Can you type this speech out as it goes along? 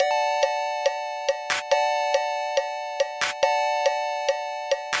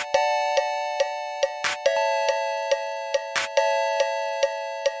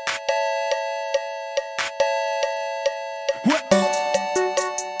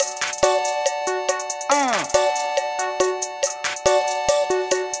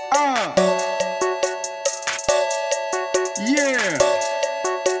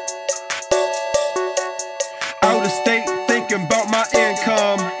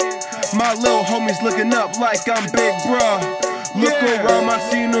my little homies looking up like I'm big bruh. Look around my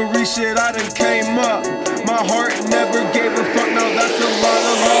scenery, shit, I done came up. My heart never gave a fuck, now that's a lot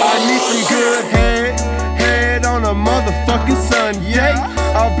of love. I need some good head on a motherfucking Sunday.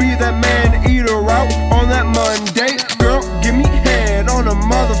 I'll be that man eater out on that Monday. Girl, give me head on a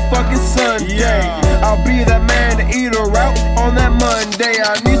motherfucking Sunday. I'll be that man eater out on that Monday.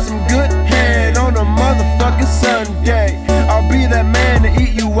 I need some good head on a motherfucking Sunday. I'll be that man to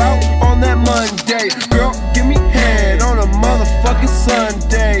eat you out on that Monday. Girl, give me head on a motherfucking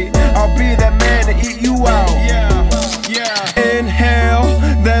Sunday. I'll be that man to eat you out. Inhale,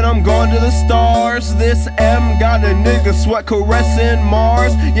 then I'm going to the stars. This M got a nigga sweat caressing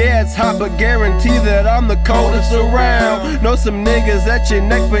Mars. Yeah, it's hot, but guarantee that I'm the coldest around. Know some niggas at your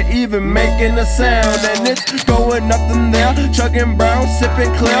neck for even making a sound. And it's going up in there, chugging brown,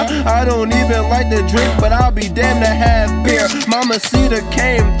 sipping clear. I don't even like to drink, but I'll be damned to have beer. Mama Cedar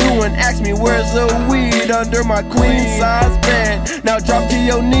came through and asked me where's the weed under my queen size bed. Now drop to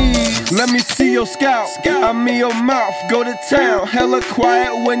your knees, let me see your scalp. I'm in your mouth, go to town. Hella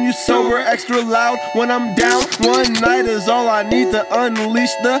quiet when you sober, extra loud when I'm down. One night is all I need to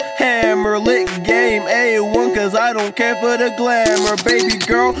unleash the hammer. Lit game A1, cause I don't care for the glamour. Baby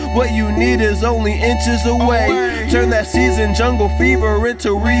girl, what you need is only inches away. Turn that season jungle fever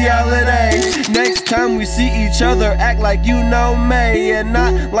into reality. Next time we see each other, act like you know me, and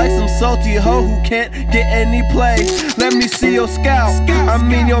not like some salty hoe who can't get any play. Let me see your scalp, I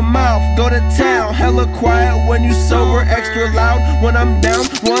mean your mouth, go to town. Hella quiet when you sober, extra loud when I'm down.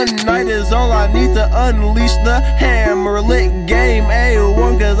 One night is all I need to unleash the hammer. Lit game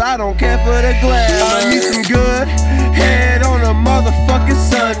A1, cause I don't care for the glamour. I need some good head on a motherfucking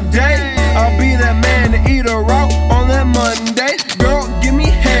Sunday. I'll be that man to eat her out on that Monday. Girl, give me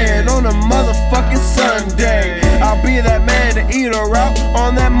head on a motherfucking Sunday. I'll be that man to eat her out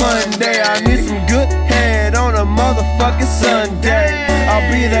on that Monday. I need some good head on a motherfucking Sunday.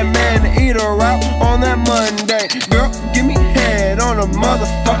 I'll be that man to eat her out on that Monday. Girl, give me head on a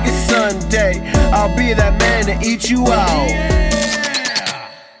motherfucking Sunday. I'll be that man to eat you out.